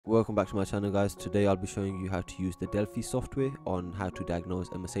Welcome back to my channel, guys. Today I'll be showing you how to use the Delphi software on how to diagnose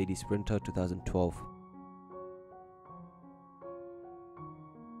a Mercedes Sprinter 2012.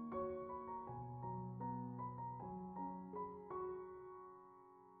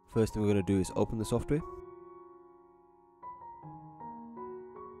 First thing we're going to do is open the software.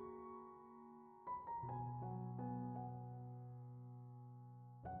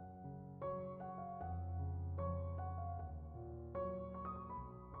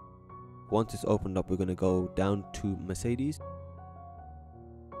 Once it's opened up, we're going to go down to Mercedes,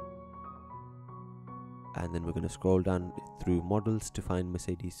 and then we're going to scroll down through models to find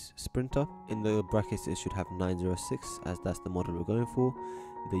Mercedes Sprinter. In the brackets it should have 906, as that's the model we're going for.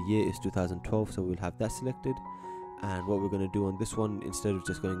 The year is 2012, so we'll have that selected. And what we're going to do on this one, instead of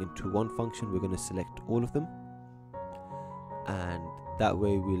just going into one function, we're going to select all of them, and that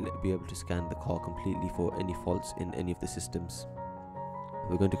way we'll be able to scan the car completely for any faults in any of the systems.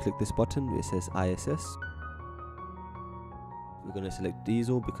 We're going to click this button where it says ISS. We're going to select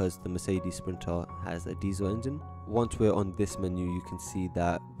diesel because the Mercedes Sprinter has a diesel engine. Once we're on this menu, you can see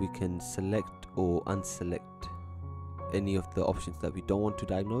that we can select or unselect any of the options that we don't want to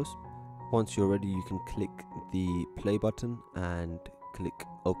diagnose. Once you're ready, you can click the play button and click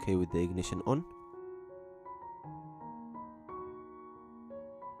OK with the ignition on.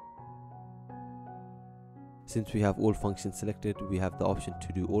 Since we have all functions selected, we have the option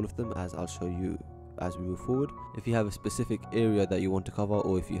to do all of them, as I'll show you as we move forward. If you have a specific area that you want to cover,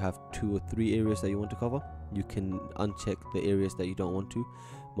 or if you have 2 or 3 areas that you want to cover, you can uncheck the areas that you don't want to.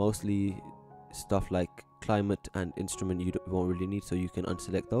 Mostly stuff like climate and instrument you won't really need, so you can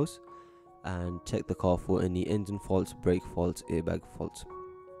unselect those and check the car for any engine faults, brake faults, airbag faults.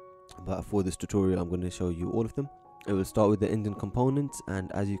 But for this tutorial, I'm going to show you all of them. It will start with the engine components,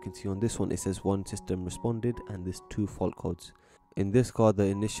 and as you can see on this one, it says 1 system responded and there's 2 fault codes. In this car, the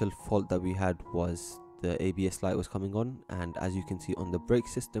initial fault that we had was the ABS light was coming on, and as you can see on the brake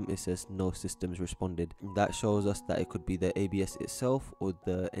system, it says no systems responded. That shows us that it could be the ABS itself or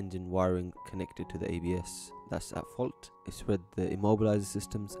the engine wiring connected to the ABS that's at fault. It's read the immobilizer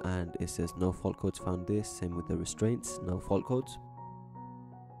systems and it says no fault codes found there. Same with the restraints, no fault codes.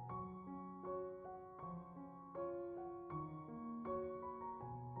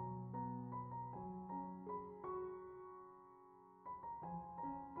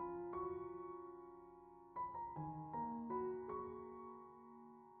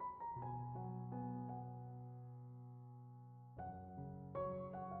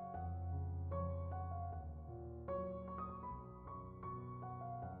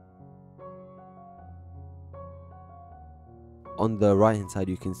 On the right hand side,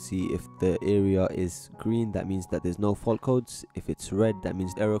 you can see if the area is green, that means that there's no fault codes. If it's red, that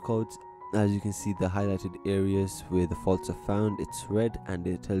means error codes. As you can see, the highlighted areas where the faults are found, it's red, and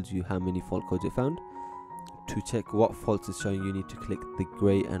it tells you how many fault codes it found. To check what faults it's showing, you need to click the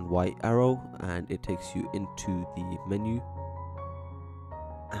grey and white arrow, and it takes you into the menu,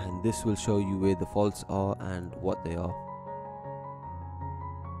 and this will show you where the faults are and what they are.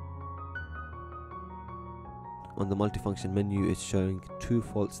 On the multifunction menu, it's showing 2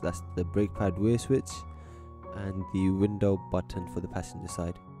 faults, that's the brake pad wear switch and the window button for the passenger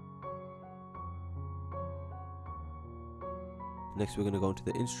side. Next, we're going to go into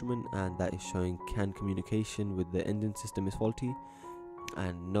the instrument, and that is showing CAN communication with the engine system is faulty,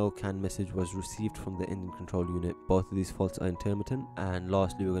 and no CAN message was received from the engine control unit. Both of these faults are intermittent. And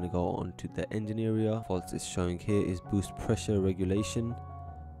lastly, we're going to go on to the engine area. Faults is showing here is boost pressure regulation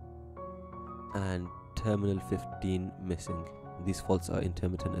and terminal 15 missing. These faults are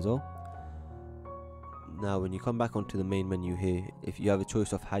intermittent as well. Now when you come back onto the main menu here, if you have a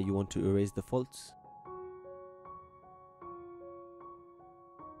choice of how you want to erase the faults,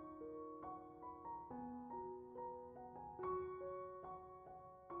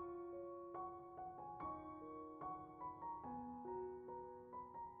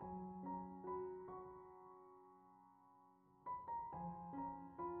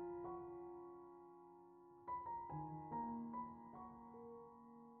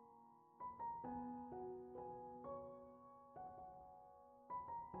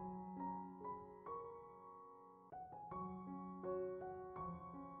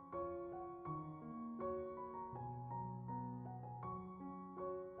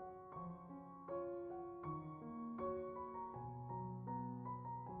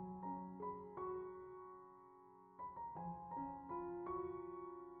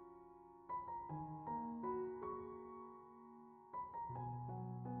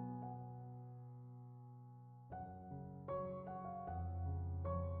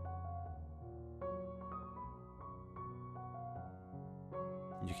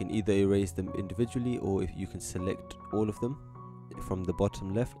 You can either erase them individually, or if you can select all of them. From the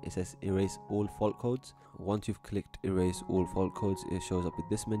bottom left it says erase all fault codes. Once you've clicked erase all fault codes, it shows up with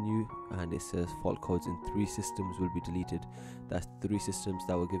this menu and it says fault codes in 3 systems will be deleted. That's 3 systems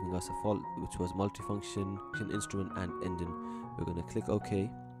that were giving us a fault, which was multifunction, instrument and engine. We're going to click OK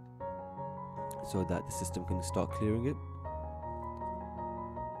so that the system can start clearing it.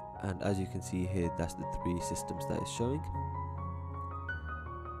 And as you can see here, that's the 3 systems that it's showing.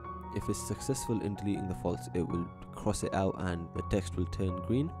 If it's successful in deleting the faults, it will cross it out and the text will turn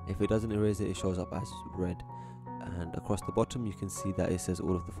green. If it doesn't erase it, it shows up as red. And across the bottom you can see that it says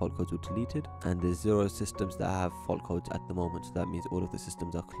all of the fault codes were deleted, and there's 0 systems that have fault codes at the moment, so that means all of the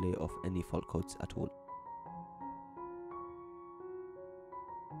systems are clear of any fault codes at all.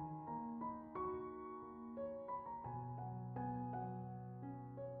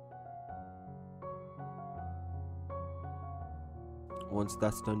 Once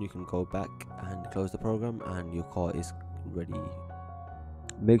that's done, you can go back and close the program and your car is ready.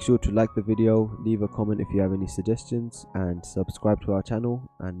 Make sure to like the video, leave a comment if you have any suggestions, and subscribe to our channel,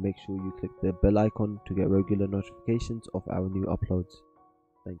 and make sure you click the bell icon to get regular notifications of our new uploads.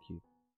 Thank you.